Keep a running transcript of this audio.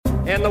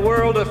in the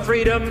world of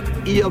freedom.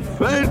 Ihr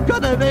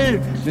Völker der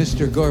Welt.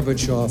 Mr.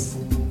 Gorbachev,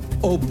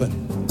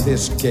 open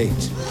this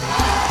gate.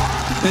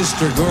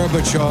 Mr.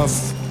 Gorbachev,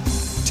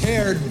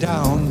 tear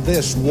down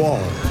this wall.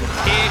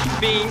 Ich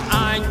bin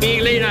ein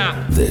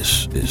Berliner.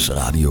 This is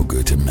Radio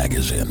Goethe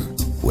Magazine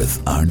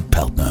with Arndt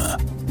Peltner.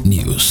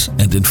 News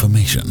and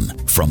information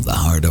from the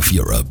heart of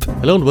Europe.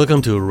 Hello and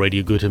welcome to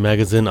Radio Goethe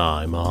Magazine.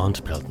 I'm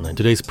Arndt Peltner. In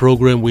today's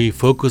program we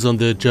focus on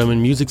the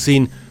German music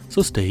scene,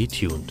 so stay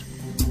tuned.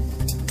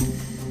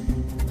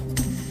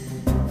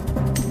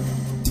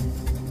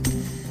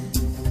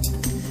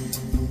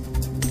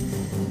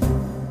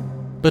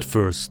 But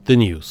first, the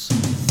news.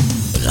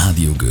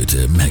 Radio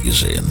Goethe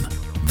Magazine.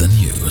 The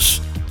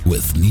news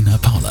with Nina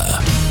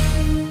Paula.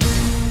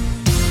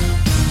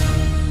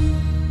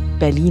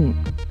 Berlin.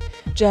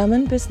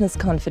 German business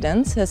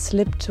confidence has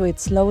slipped to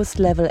its lowest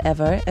level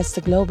ever as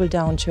the global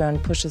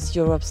downturn pushes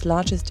Europe's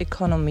largest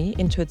economy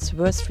into its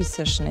worst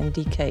recession in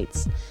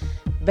decades.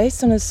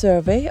 Based on a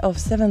survey of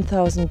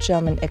 7,000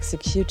 German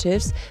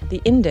executives, the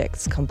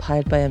index,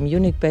 compiled by a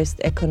Munich-based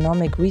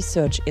economic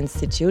research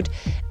institute,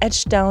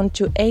 edged down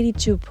to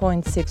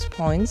 82.6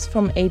 points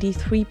from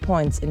 83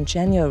 points in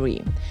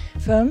January.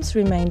 Firms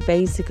remain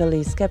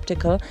basically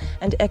skeptical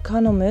and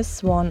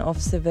economists warn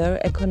of severe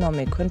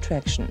economic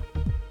contraction.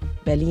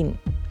 Berlin.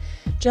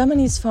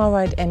 Germany's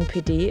far-right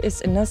NPD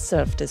is in a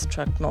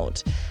self-destruct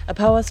mode. A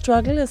power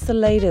struggle is the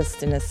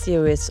latest in a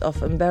series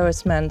of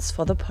embarrassments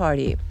for the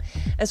party.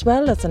 As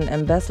well as an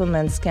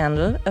embezzlement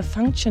scandal, a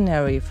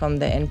functionary from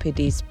the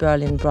NPD's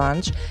Berlin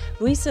branch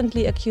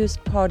recently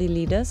accused party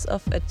leaders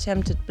of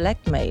attempted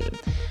blackmail.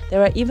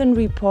 There are even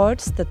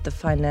reports that the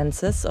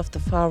finances of the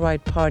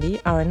far-right party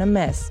are in a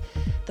mess.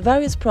 The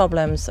various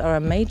problems are a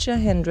major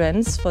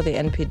hindrance for the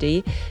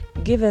NPD,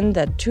 given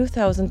that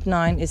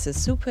 2009 is a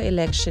super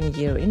election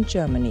year in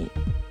Germany.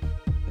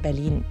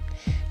 Berlin.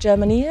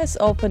 Germany has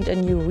opened a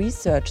new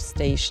research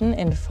station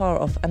in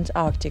far-off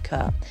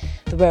Antarctica.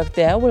 The work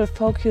there will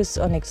focus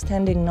on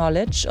extending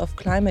knowledge of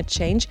climate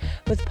change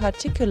with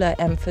particular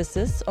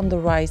emphasis on the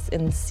rise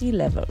in sea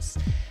levels.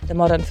 The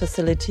modern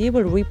facility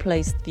will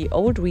replace the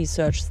old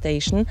research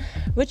station,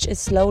 which is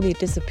slowly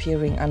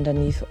disappearing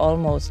underneath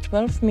almost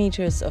 12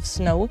 meters of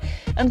snow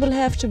and will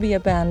have to be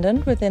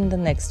abandoned within the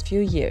next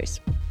few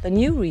years. The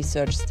new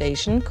research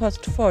station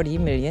cost 40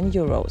 million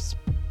euros.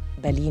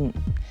 Berlin.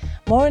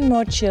 More and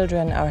more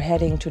children are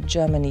heading to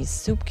Germany's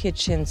soup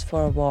kitchens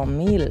for a warm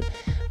meal.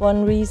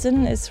 One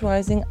reason is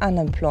rising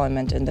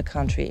unemployment in the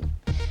country.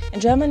 In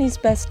Germany's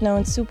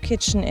best-known soup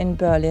kitchen in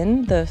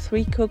Berlin, the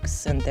three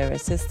cooks and their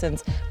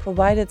assistants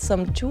provided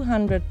some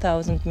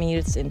 200,000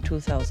 meals in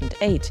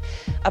 2008,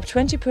 up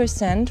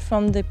 20%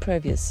 from the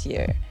previous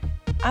year.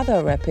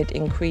 Other rapid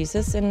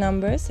increases in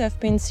numbers have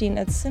been seen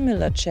at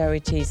similar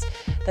charities.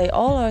 They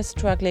all are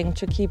struggling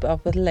to keep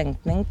up with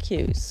lengthening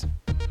queues.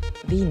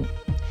 Wien.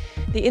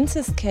 The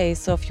incest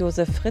case of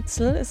Josef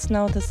Fritzl is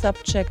now the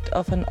subject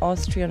of an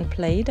Austrian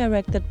play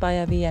directed by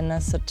a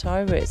Vienna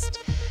satirist.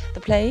 The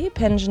play,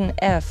 Pension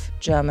F,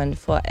 German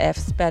for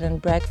F's Bed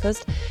and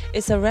Breakfast,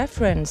 is a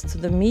reference to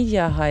the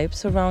media hype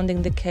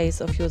surrounding the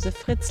case of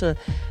Josef Fritzl,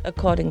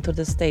 according to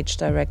the stage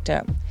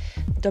director.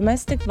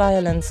 Domestic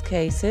violence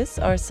cases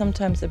are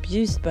sometimes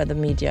abused by the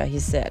media, he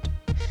said.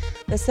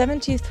 The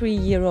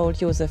 73-year-old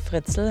Josef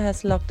Fritzl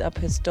has locked up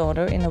his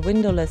daughter in a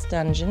windowless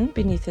dungeon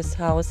beneath his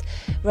house,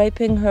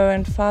 raping her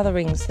and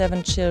fathering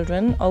 7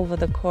 children over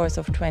the course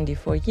of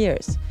 24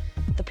 years.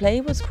 The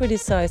play was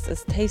criticized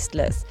as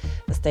tasteless.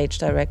 The stage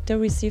director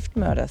received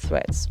murder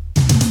threats.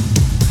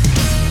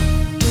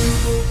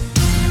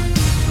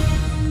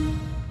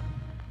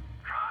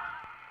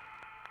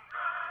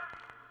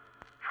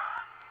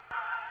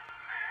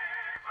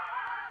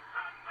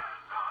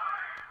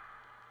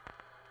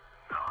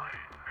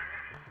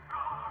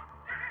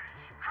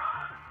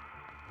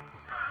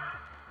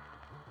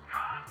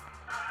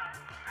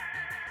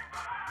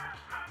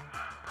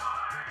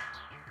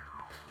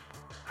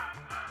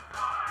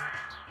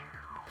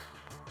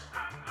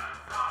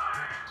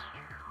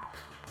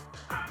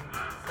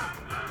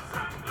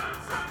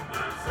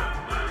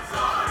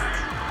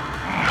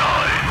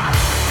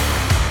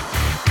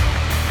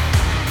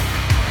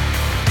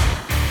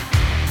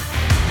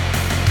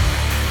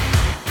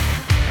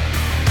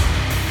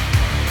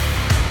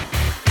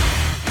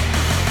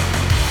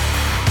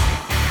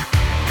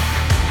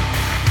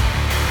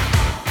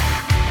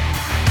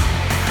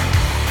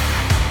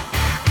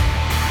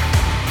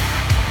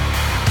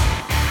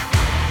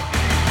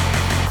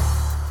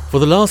 For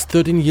the last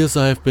 13 years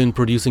I have been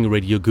producing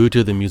Radio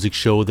Goethe, the music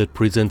show that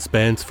presents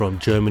bands from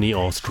Germany,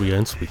 Austria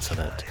and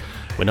Switzerland.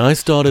 When I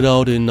started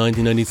out in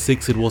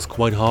 1996, it was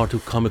quite hard to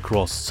come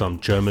across some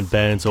German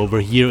bands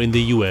over here in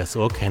the US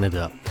or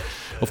Canada.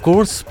 Of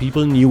course,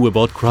 people knew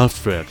about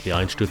Kraftwerk, the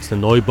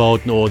Einstürzende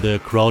Neubauten or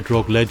the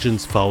krautrock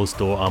legends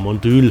Faust or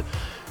Amondyl.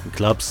 In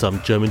clubs,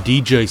 some German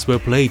DJs were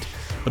played,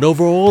 but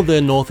overall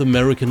their North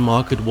American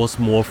market was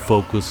more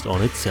focused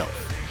on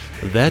itself.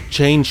 That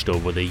changed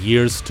over the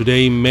years.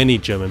 Today, many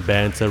German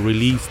bands are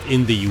released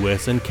in the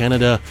US and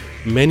Canada.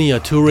 Many are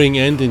touring,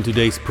 and in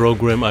today's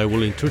program I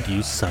will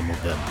introduce some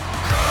of them.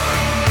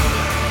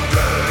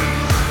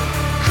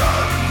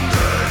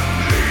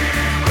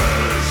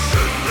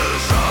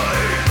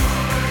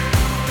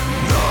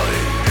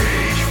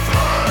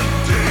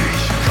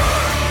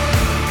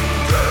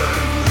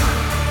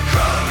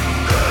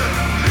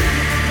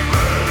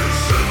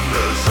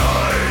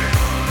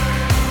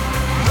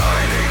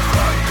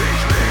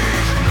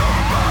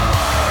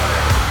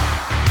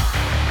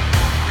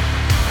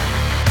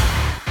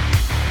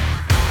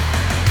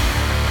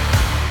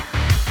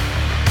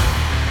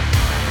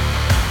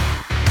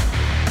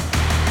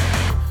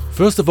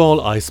 First of all,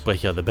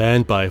 Eisbrecher, the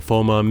band by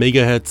former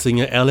Megadeth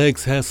singer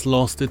Alex, has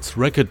lost its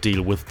record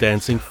deal with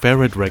Dancing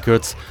Ferret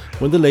Records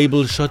when the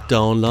label shut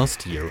down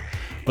last year.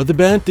 But the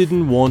band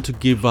didn't want to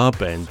give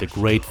up, and the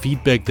great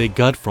feedback they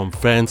got from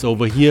fans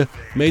over here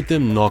made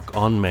them knock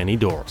on many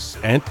doors.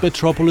 And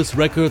Metropolis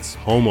Records,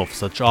 home of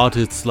such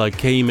artists like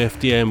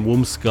KMFDM,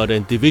 Wumsgard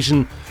and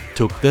Division,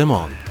 took them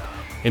on.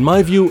 In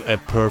my view, a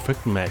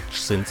perfect match,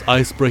 since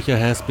Eisbrecher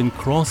has been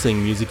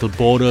crossing musical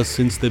borders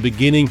since the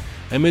beginning,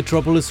 and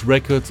Metropolis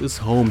Records is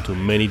home to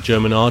many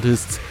German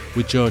artists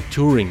which are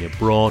touring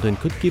abroad and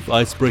could give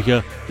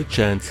Eisbrecher the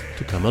chance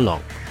to come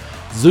along.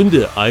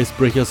 Sünde,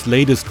 Eisbrecher's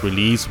latest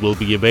release, will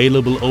be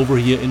available over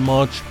here in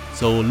March,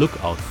 so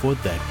look out for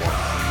that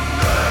one.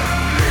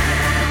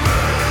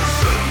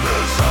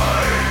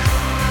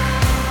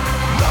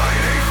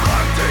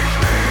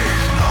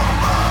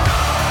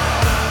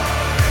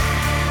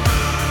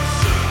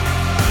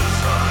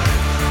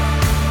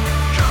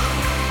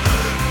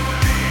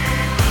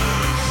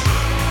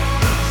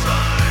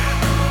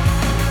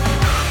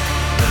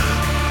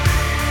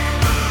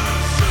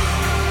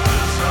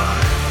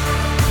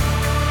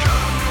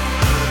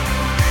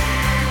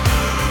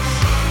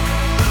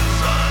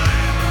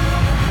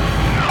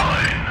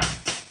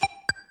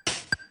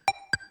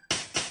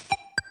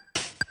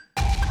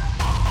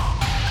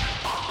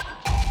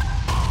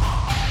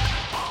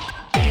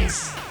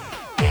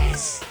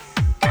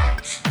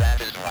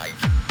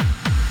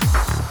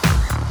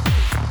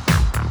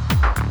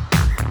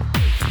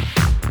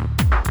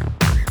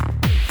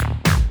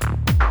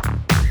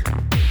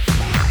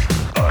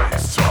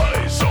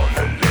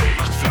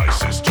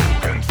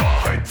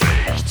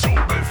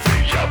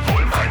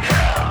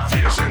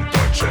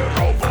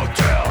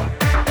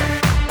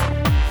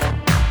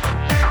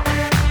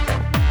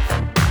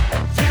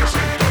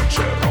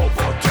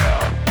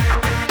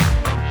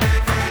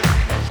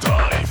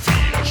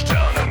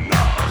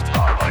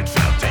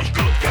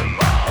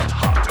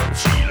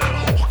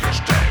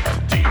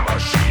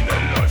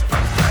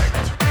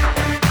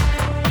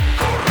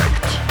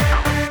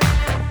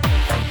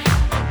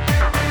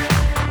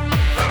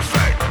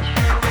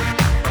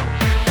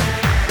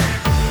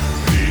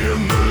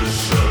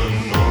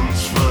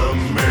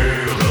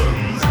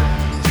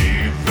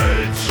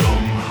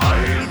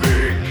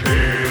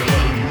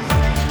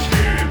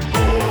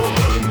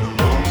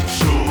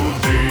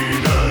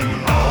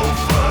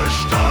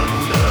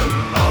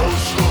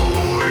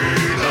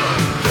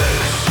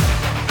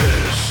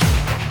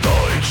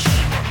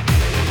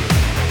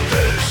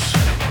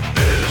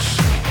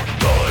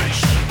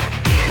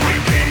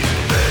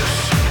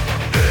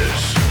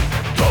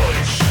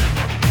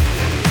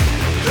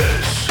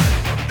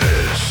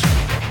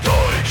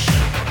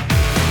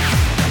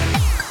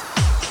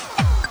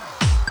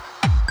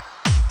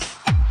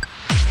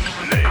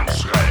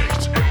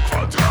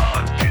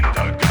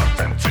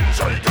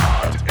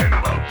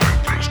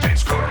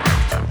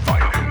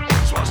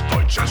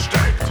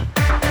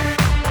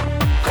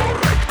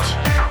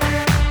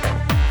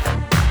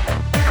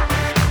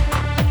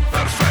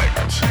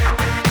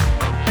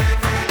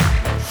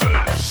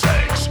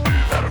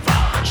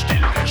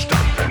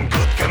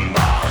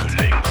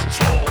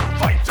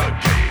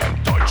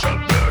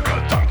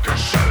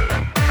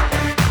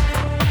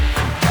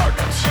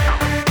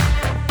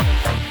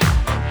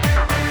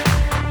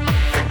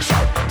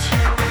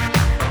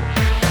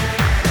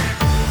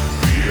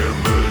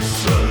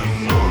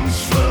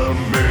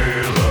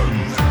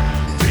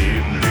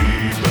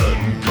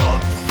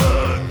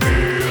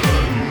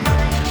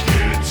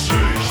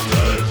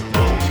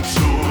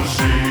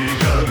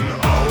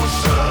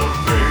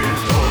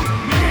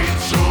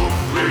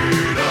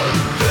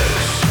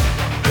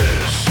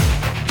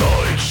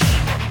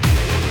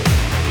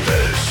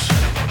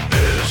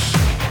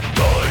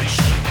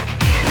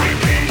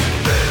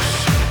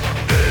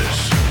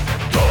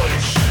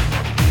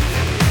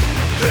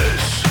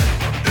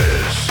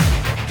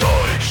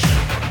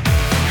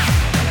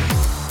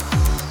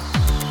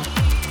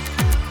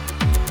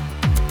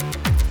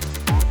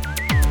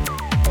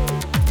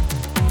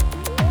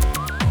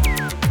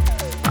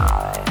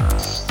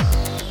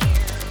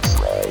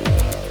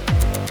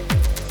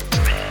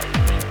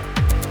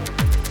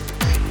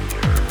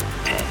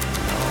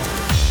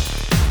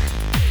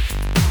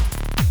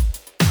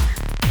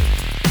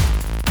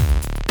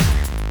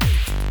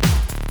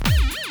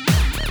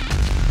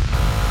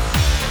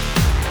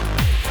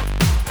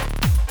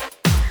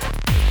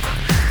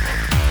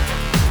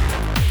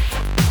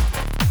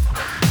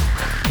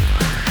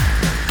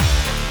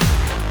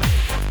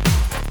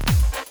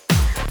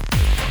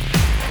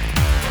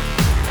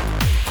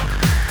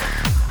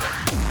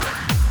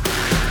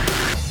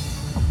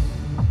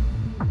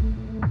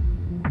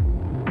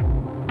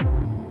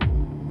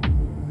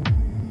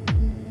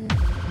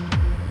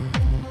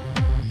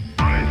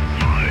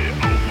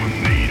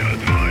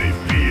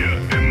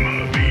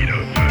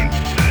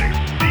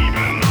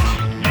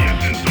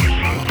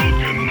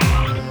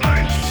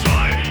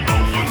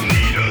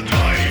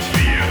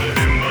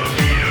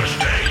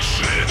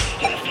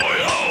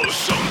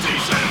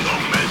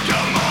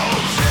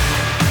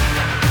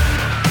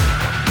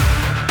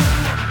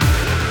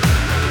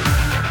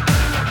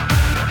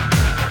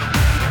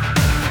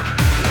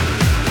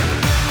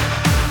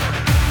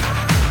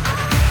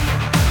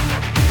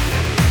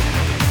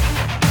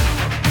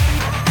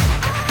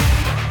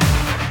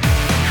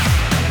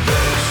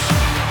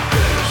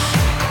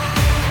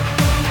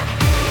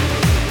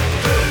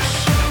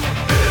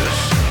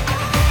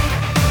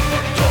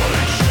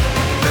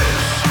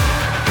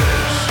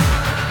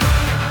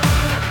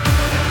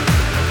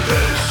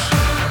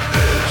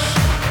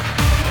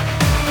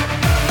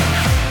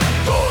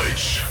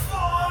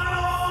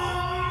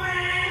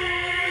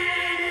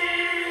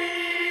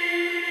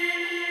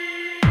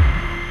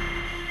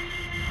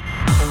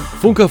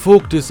 Funker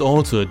Vogt is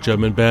also a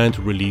German band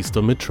released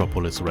on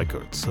Metropolis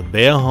Records.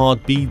 Their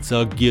heartbeats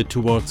are geared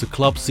towards the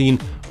club scene,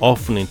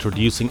 often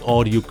introducing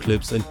audio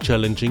clips and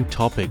challenging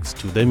topics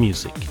to their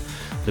music.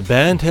 The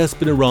band has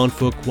been around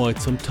for quite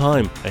some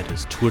time and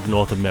has toured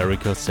North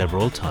America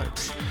several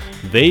times.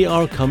 They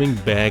are coming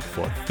back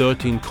for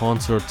 13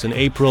 concerts in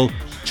April.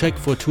 Check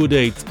for tour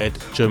dates at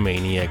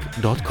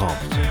germaniac.com.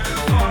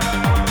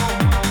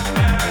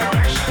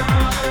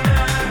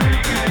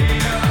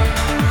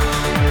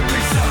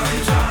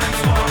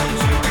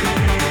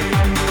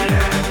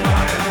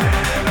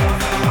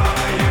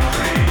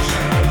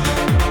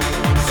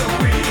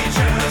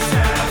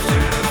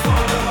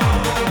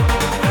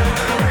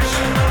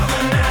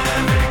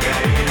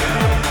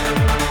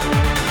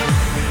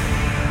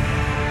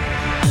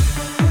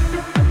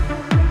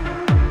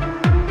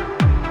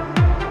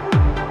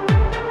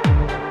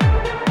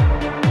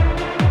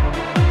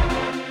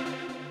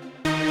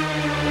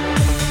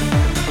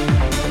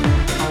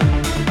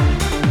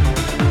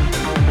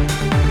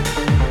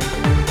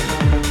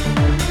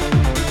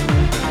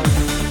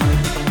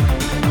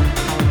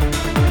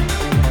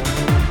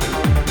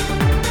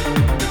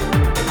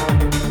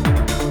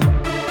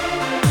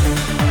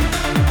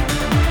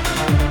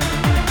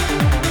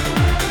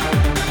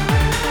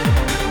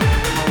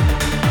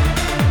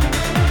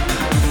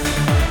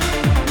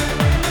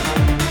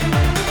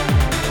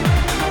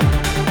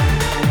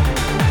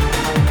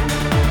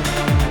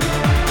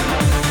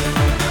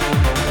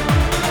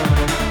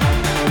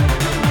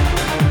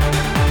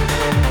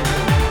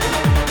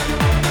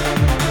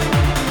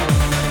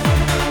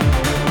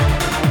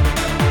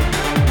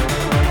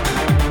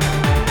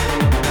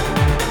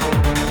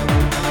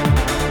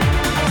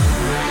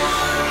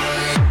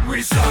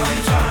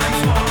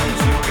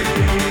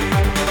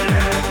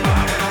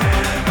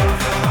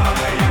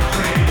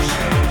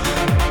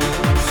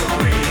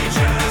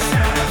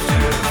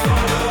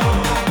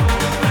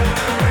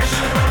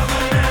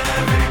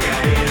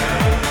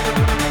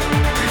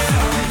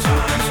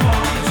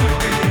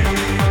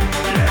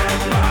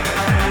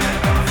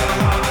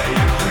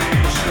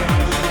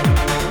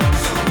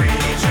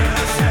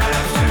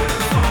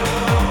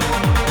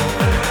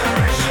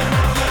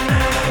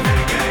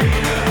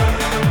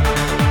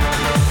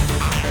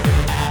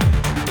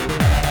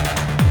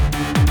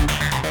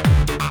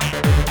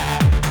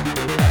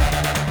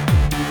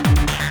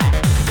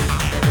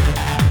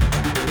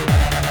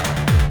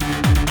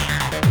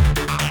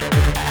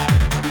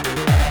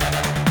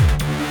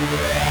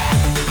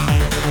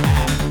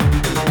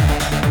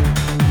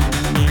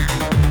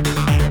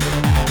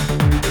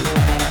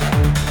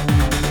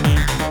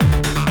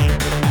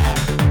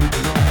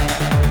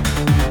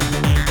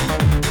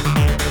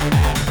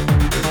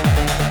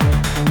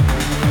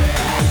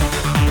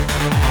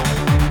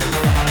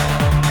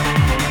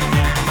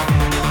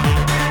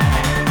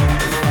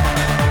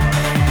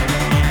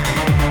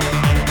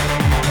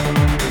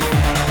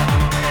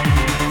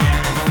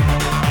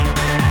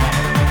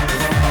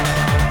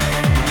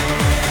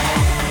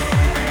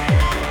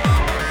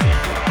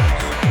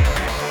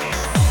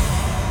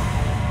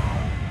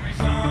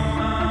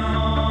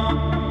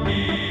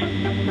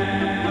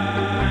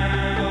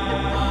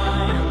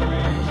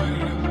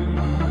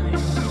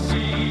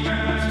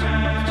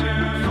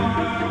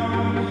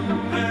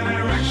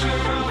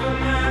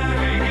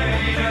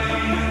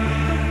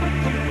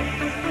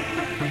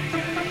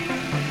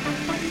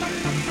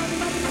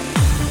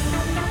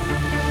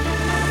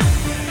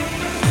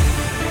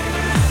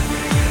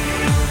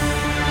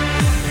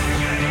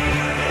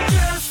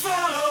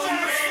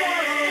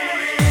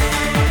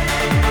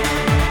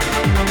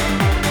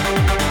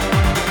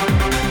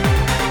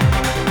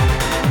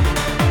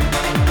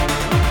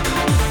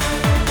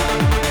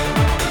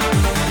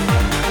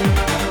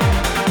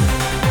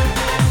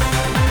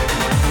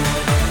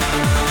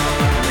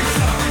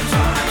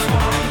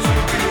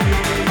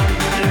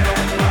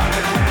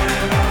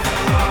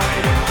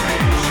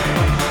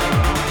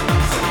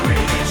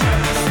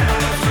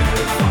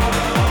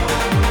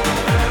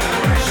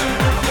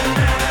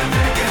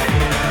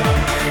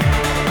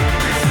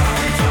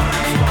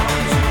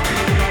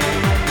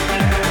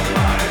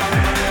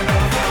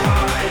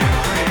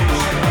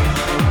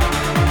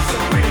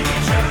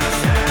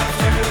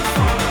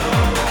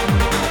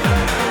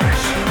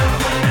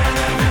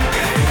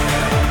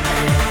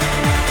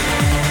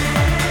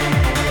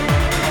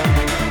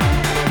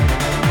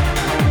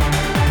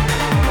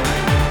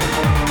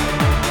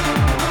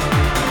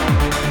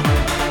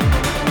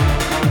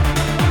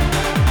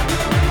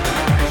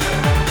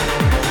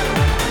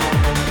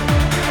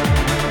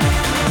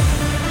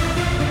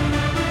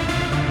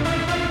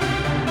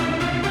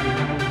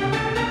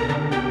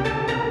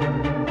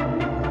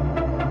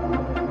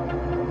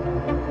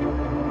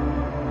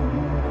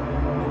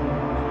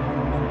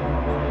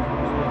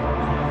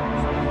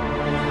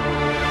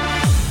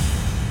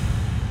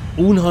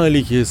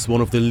 Unheilig is one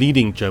of the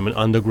leading German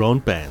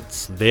underground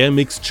bands. Their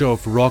mixture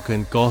of rock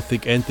and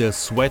gothic and their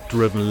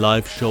sweat-driven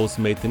live shows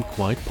made them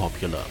quite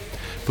popular.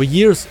 For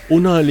years,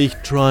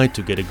 Unheilig tried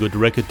to get a good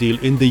record deal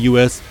in the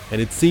US, and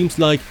it seems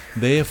like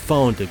they have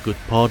found a good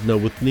partner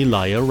with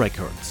Nilaya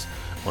Records.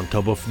 On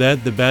top of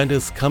that, the band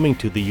is coming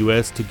to the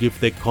US to give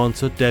their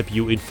concert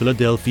debut in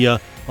Philadelphia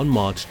on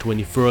March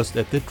 21st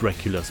at the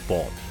Dracula's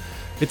Ball.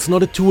 It's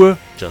not a tour,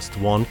 just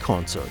one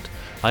concert.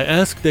 I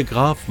asked the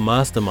Graf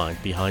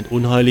mastermind behind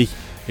Unheilig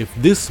if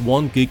this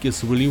one gig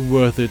is really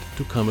worth it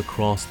to come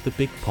across the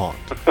big pond.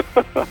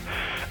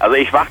 Also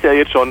ich warte ja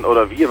jetzt schon,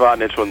 oder wir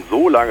warten jetzt schon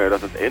so lange,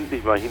 dass es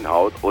endlich mal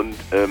hinhaut und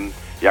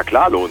ja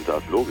klar lohnt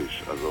das,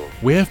 logisch. Also.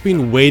 We have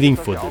been waiting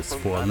for this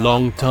for a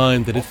long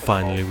time that it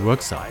finally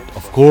works out.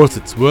 Of course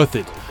it's worth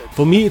it.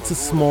 For me it's a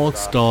small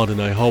start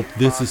and I hope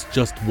this is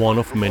just one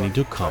of many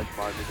to come.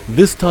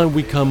 This time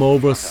we come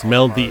over,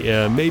 smell the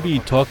air, maybe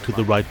talk to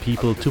the right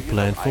people to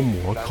plan for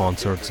more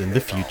concerts in the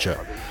future.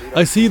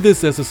 I see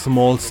this as a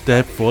small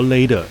step for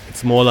later.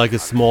 It's more like a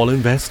small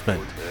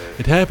investment.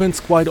 It happens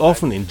quite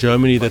often in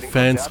Germany that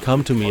fans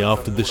come to me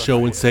after the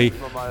show and say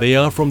they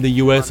are from the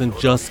US and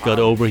just got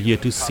over here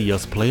to see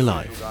us play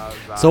live.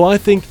 So I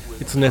think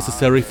it's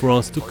necessary for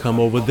us to come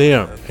over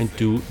there and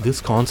do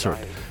this concert.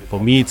 For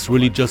me it's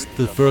really just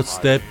the first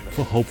step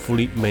for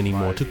hopefully many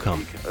more to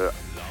come.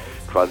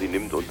 Quasi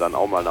nimmt und dann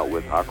auch mal nach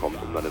USA kommt,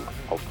 um dann einen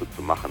Auftritt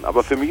zu machen.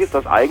 Aber für mich ist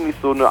das eigentlich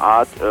so eine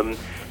Art,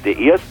 der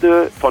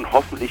erste von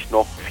hoffentlich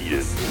noch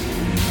vielen.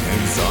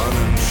 Im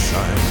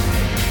Sonnenschein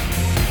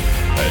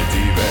hält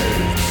die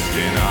Welt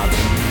den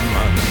Atem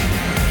an.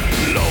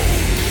 Los!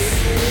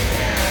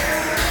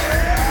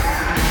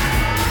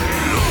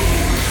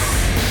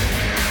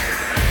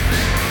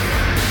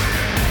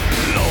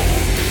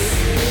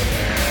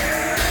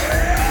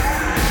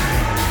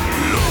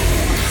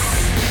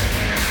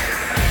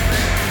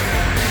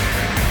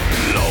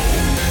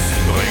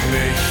 Bring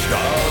mich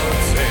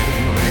dorthin,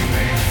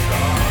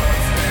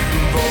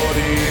 wo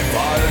die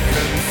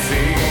Wolken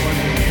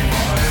ziehen.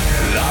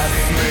 Lass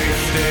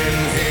mich den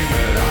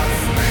Himmel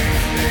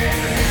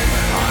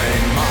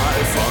einmal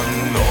von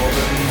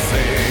oben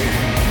sehen.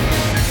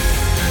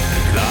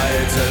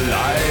 Gleite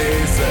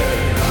leise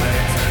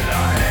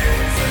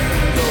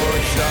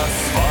durch das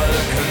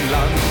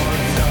Wolkenland.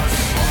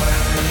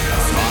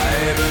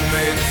 Treibe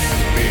mit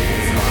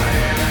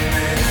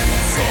mir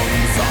zum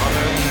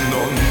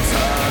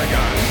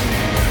Sonnenuntergang.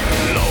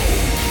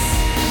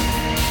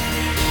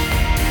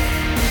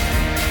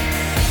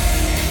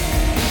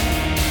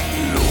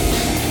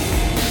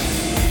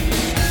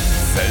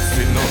 Fällst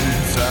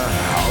hinunter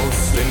aus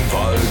den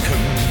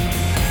Wolken,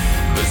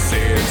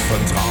 beseelt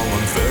von Traum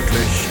und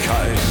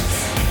Wirklichkeit,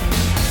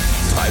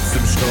 treibst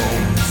im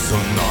Sturm zu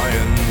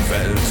neuen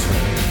Welten,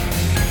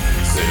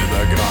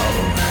 silbergrau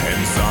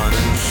im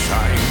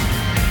Sonnenschein.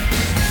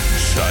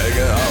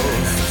 Steige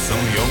auf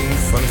zum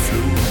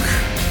Jungfernflug,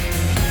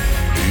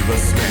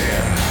 übers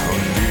Meer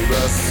und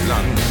übers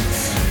Land,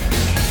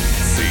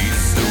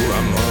 ziehst du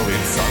am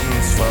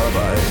Horizont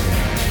vorbei.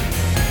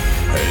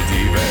 Hält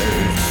die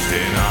Welt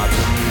den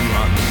Atem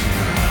an.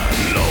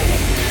 Los!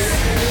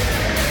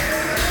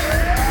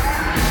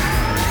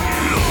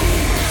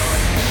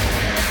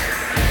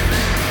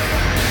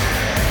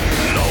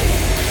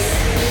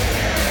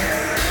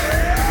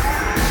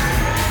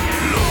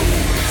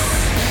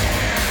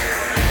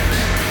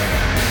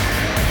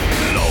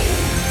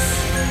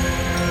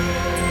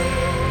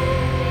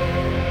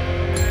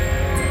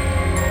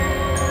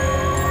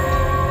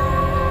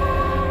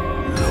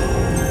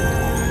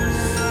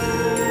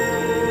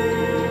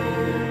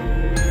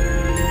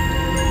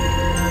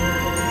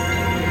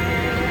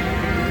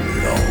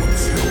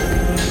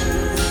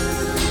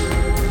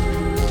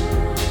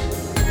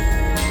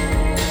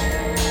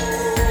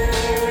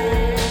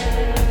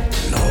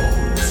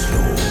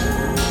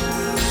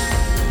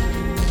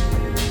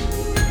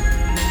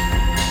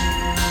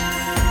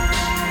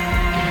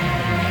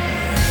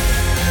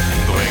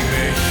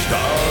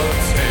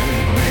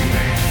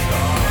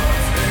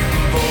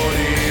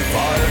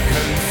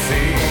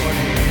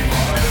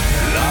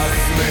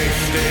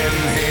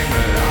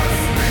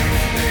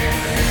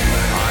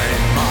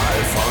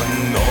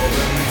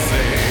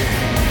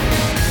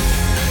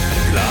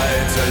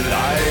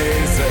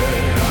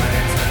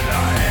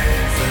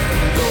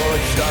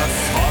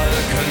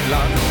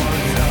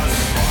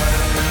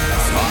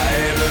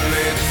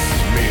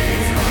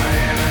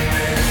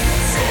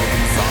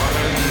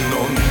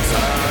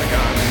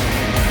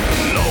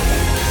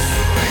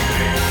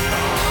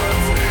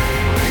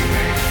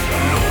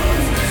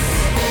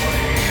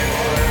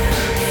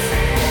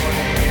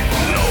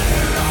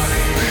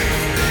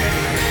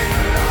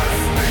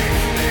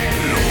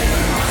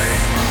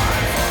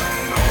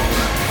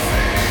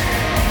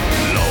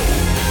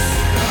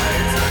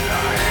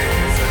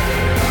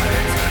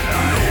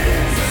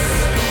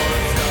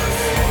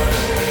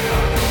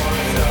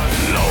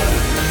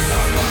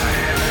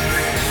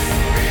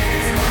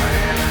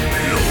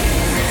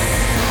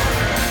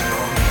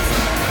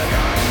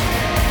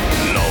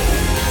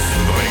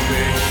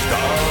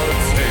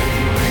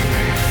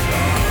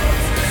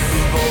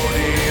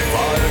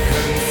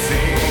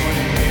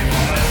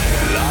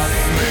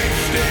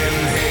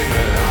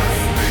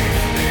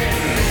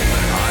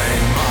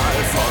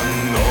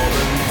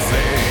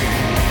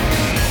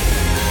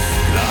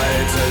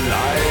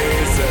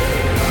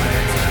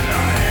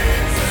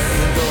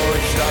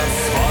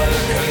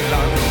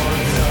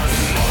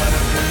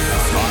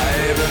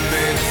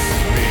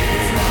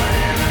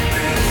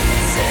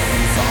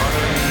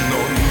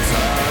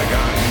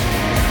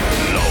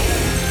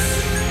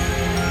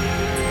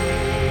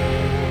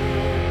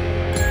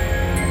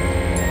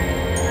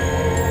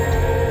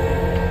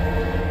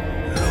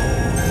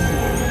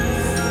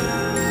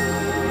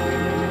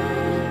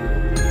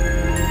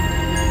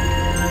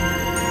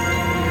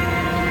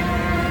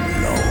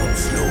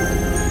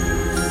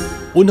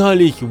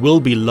 Unheilig will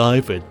be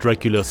live at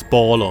Dracula's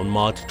Ball on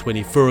March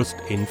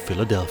 21st in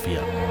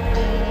Philadelphia.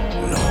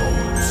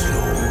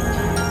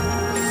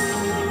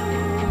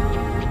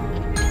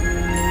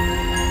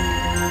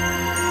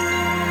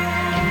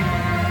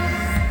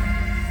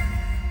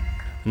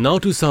 Now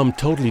to some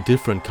totally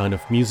different kind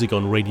of music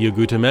on Radio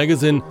Goethe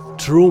magazine.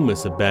 Troom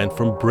is a band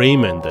from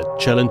Bremen that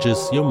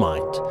challenges your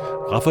mind.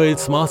 Raphael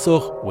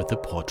Smarsoch with a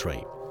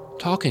portrait.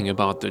 Talking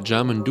about the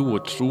German duo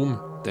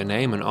Troom, their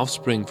name and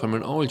offspring from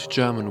an old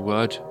German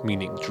word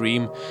meaning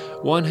dream,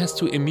 one has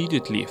to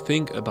immediately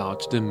think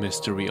about the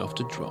mystery of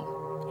the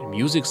drone. In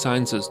music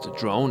sciences, the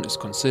drone is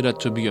considered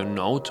to be a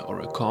note or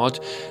a chord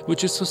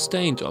which is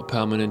sustained or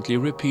permanently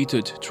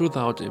repeated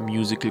throughout a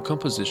musical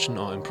composition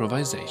or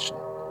improvisation.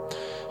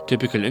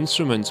 Typical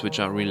instruments which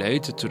are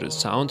related to the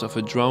sound of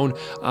a drone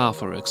are,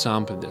 for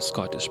example, the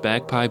Scottish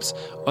bagpipes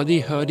or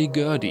the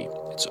hurdy-gurdy.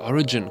 Its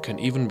origin can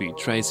even be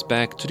traced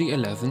back to the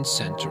 11th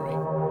century.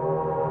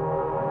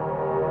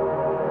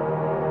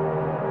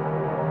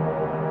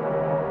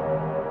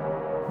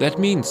 That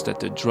means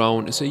that the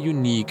drone is a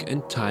unique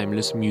and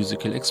timeless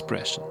musical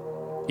expression.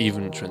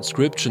 Even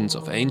transcriptions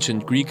of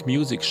ancient Greek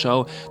music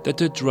show that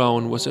the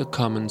drone was a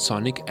common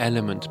sonic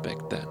element back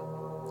then.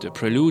 The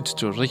prelude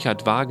to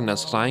Richard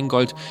Wagner's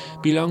Rheingold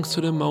belongs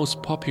to the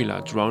most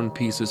popular drone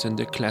pieces in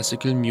the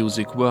classical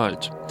music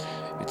world.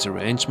 Its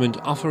arrangement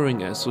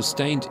offering a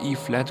sustained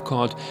E-flat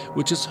chord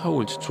which is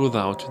held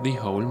throughout the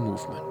whole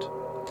movement.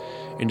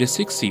 In the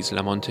 60s,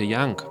 Lamonte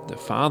Young, the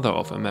father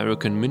of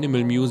American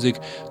minimal music,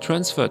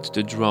 transferred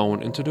the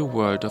drone into the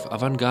world of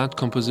avant-garde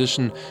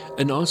composition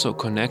and also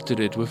connected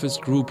it with his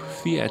group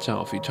Theater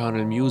of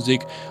Eternal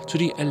Music to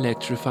the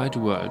electrified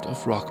world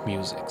of rock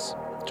musics.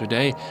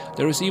 Today,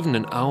 there is even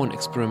an own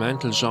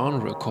experimental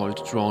genre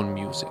called drone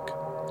music.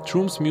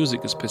 Troom's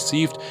music is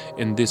perceived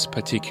in this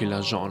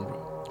particular genre.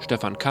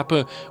 Stefan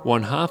Kappe,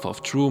 one half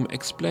of Troom,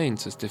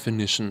 explains his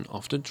definition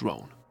of the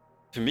drone.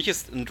 The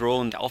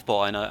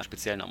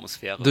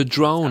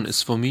drone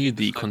is for me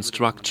the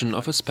construction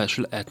of a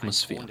special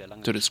atmosphere.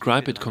 To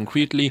describe it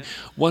concretely,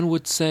 one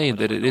would say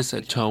that it is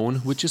a tone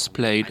which is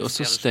played or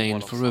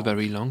sustained for a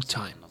very long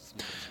time.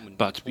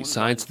 But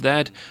besides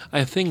that,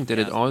 I think that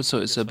it also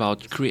is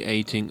about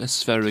creating a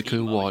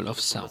spherical wall of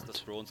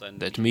sound.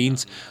 That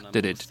means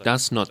that it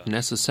does not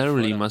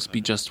necessarily must be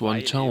just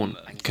one tone,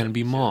 it can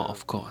be more,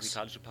 of course.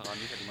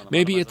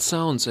 Maybe it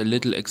sounds a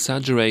little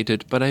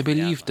exaggerated, but I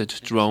believe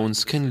that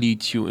drones can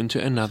lead you into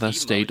another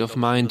state of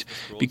mind,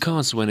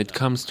 because when it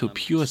comes to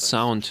pure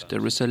sound,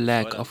 there is a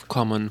lack of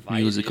common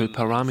musical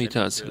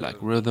parameters like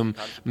rhythm,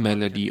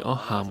 melody or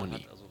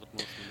harmony.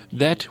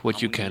 That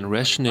what you can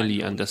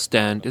rationally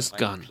understand is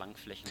gone.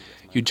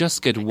 You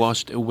just get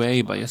washed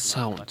away by a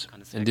sound.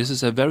 And this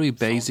is a very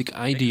basic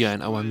idea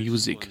in our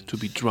music, to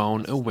be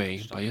drawn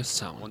away by a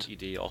sound.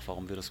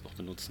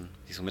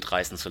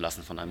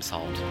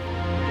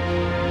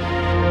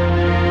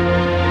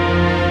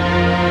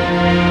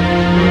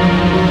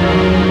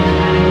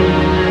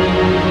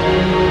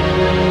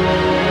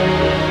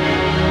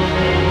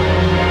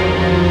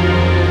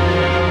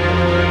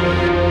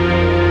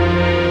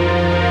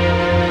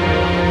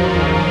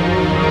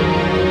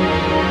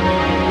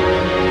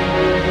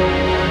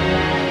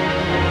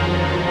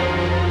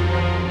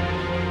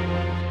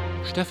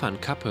 Stefan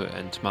Kappe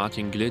and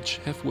Martin Glitch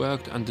have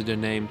worked under the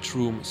name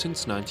Troom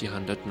since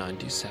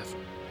 1997.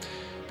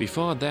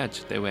 Before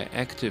that, they were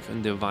active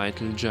in the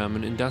vital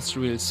German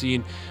industrial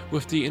scene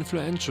with the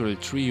influential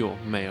trio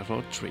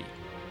Meyrod 3.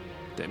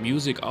 Their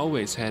music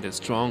always had a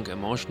strong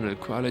emotional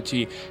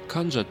quality,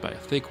 conjured by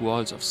thick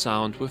walls of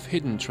sound with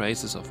hidden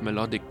traces of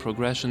melodic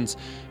progressions,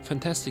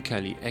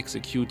 fantastically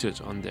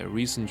executed on their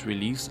recent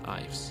release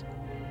Ives.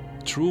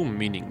 Troom,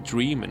 meaning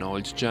dream in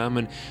Old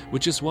German,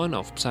 which is one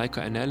of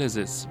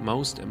psychoanalysis'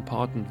 most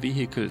important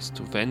vehicles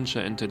to venture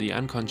into the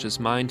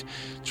unconscious mind,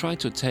 try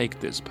to take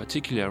this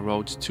particular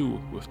road too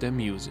with their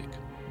music.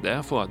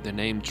 Therefore, the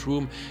name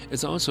Troom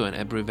is also an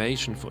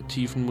abbreviation for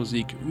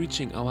Tiefenmusik,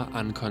 reaching our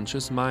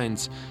unconscious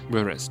minds,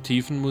 whereas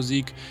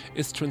Tiefenmusik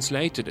is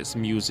translated as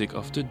music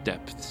of the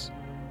depths.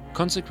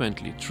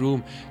 Consequently,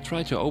 Troom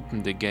try to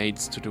open the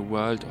gates to the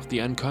world of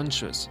the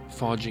unconscious,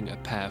 forging a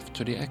path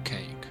to the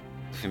archaic.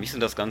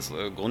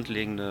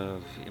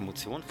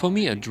 For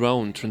me, a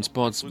drone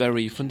transports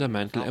very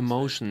fundamental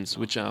emotions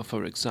which are,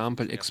 for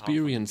example,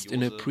 experienced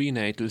in a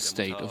prenatal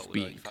state of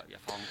being.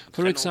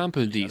 For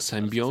example, the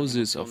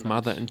symbiosis of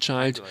mother and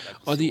child,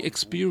 or the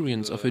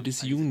experience of a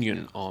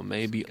disunion, or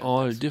maybe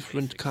all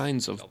different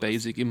kinds of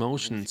basic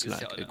emotions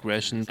like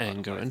aggression,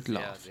 anger and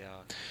love.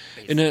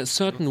 In a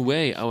certain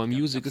way, our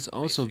music is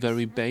also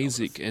very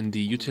basic, and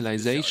the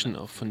utilization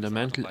of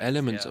fundamental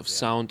elements of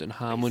sound and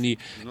harmony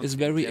is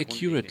very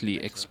accurately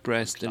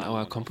expressed in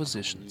our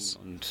compositions.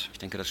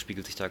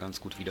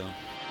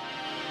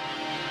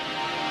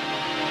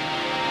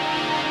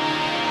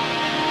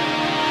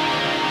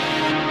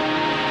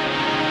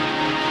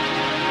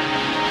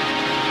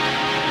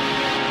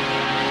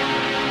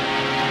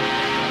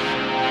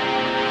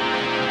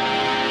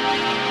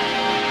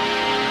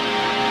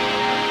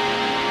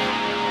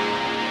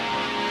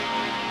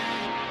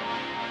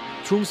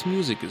 Troom's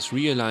music is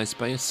realized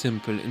by a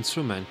simple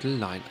instrumental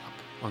lineup.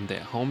 On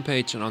their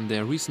homepage and on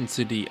their recent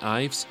CD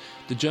Ives,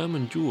 the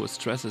German duo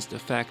stresses the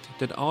fact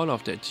that all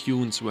of their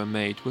tunes were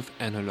made with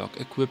analog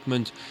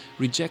equipment,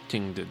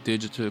 rejecting the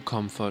digital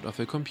comfort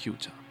of a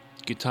computer.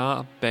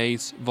 Guitar,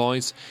 bass,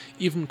 voice,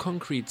 even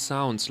concrete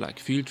sounds like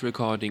field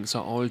recordings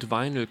or old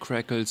vinyl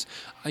crackles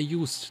are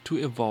used to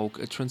evoke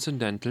a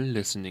transcendental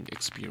listening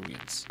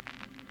experience.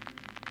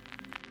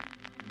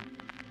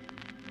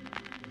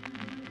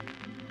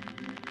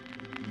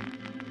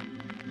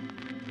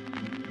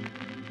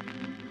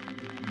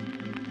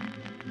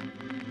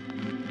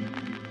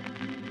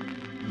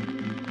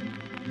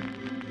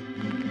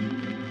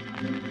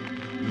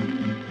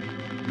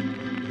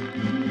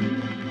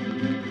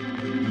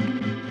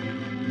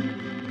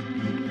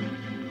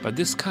 But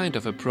this kind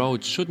of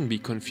approach shouldn't be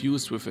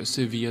confused with a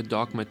severe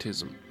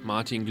dogmatism.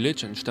 Martin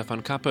Glitch and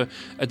Stefan Kappe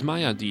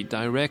admire the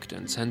direct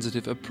and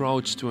sensitive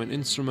approach to an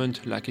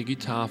instrument like a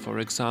guitar, for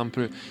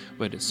example,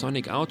 where the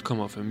sonic outcome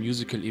of a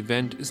musical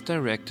event is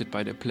directed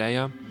by the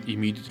player,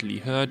 immediately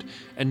heard,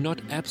 and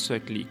not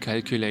abstractly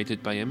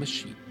calculated by a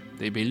machine.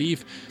 They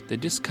believe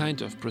that this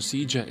kind of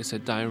procedure is a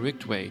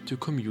direct way to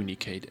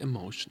communicate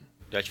emotion.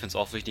 It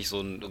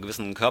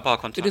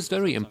is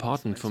very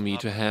important for me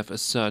to have a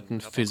certain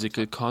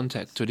physical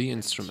contact to the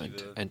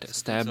instrument and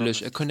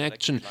establish a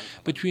connection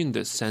between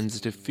the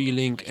sensitive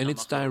feeling and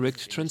its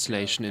direct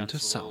translation into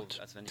sound.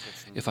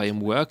 If I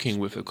am working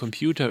with a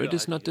computer, it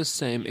is not the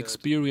same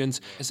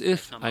experience as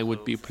if I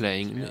would be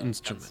playing an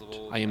instrument.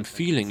 I am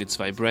feeling its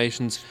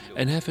vibrations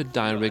and have a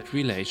direct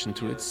relation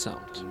to its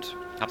sound.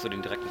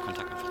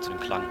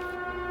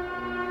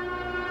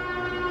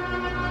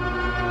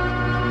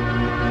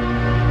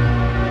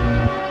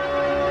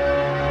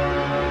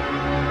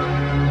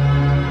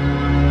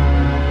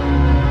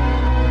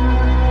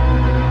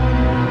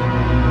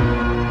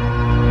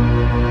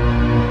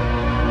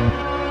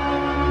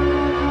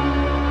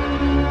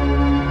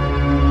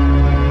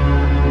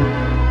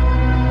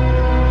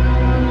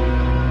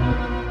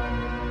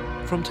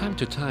 From time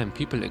to time,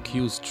 people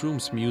accuse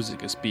Troom's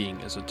music as being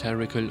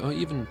esoterical or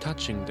even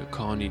touching the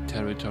corny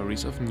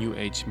territories of New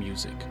Age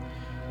music.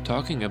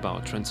 Talking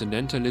about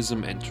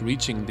transcendentalism and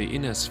reaching the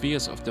inner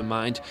spheres of the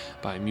mind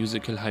by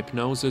musical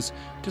hypnosis,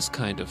 this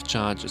kind of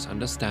charge is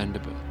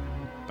understandable.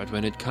 But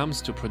when it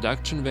comes to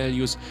production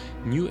values,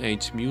 New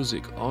Age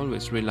music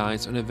always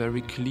relies on a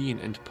very clean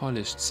and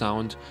polished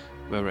sound,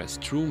 whereas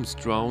Troom's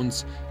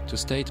drones, to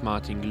state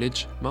Martin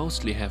Glitch,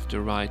 mostly have the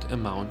right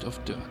amount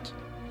of dirt.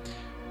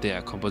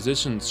 Their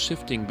compositions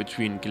shifting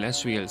between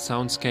glacial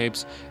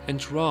soundscapes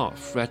and raw,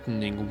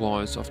 threatening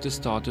walls of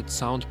distorted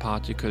sound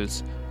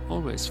particles,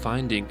 always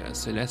finding a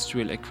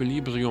celestial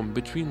equilibrium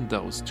between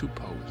those two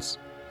poles.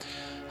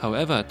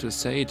 However, to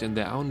say it in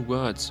their own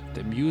words,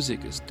 the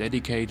music is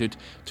dedicated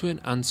to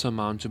an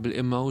unsurmountable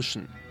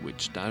emotion,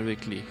 which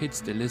directly hits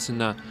the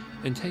listener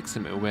and takes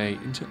them away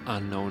into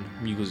unknown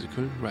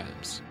musical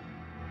realms.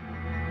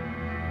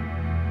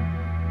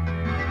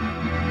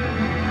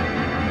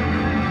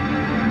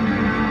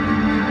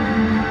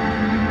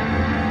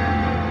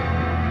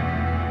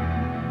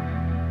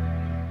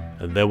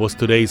 And that was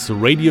today's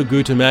Radio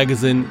Goethe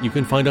magazine. You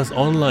can find us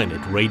online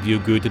at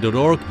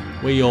radiogoethe.org,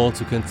 where you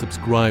also can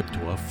subscribe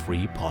to our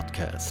free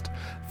podcast.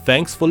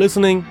 Thanks for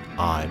listening.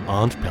 I'm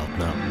Arndt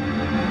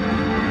Peltner.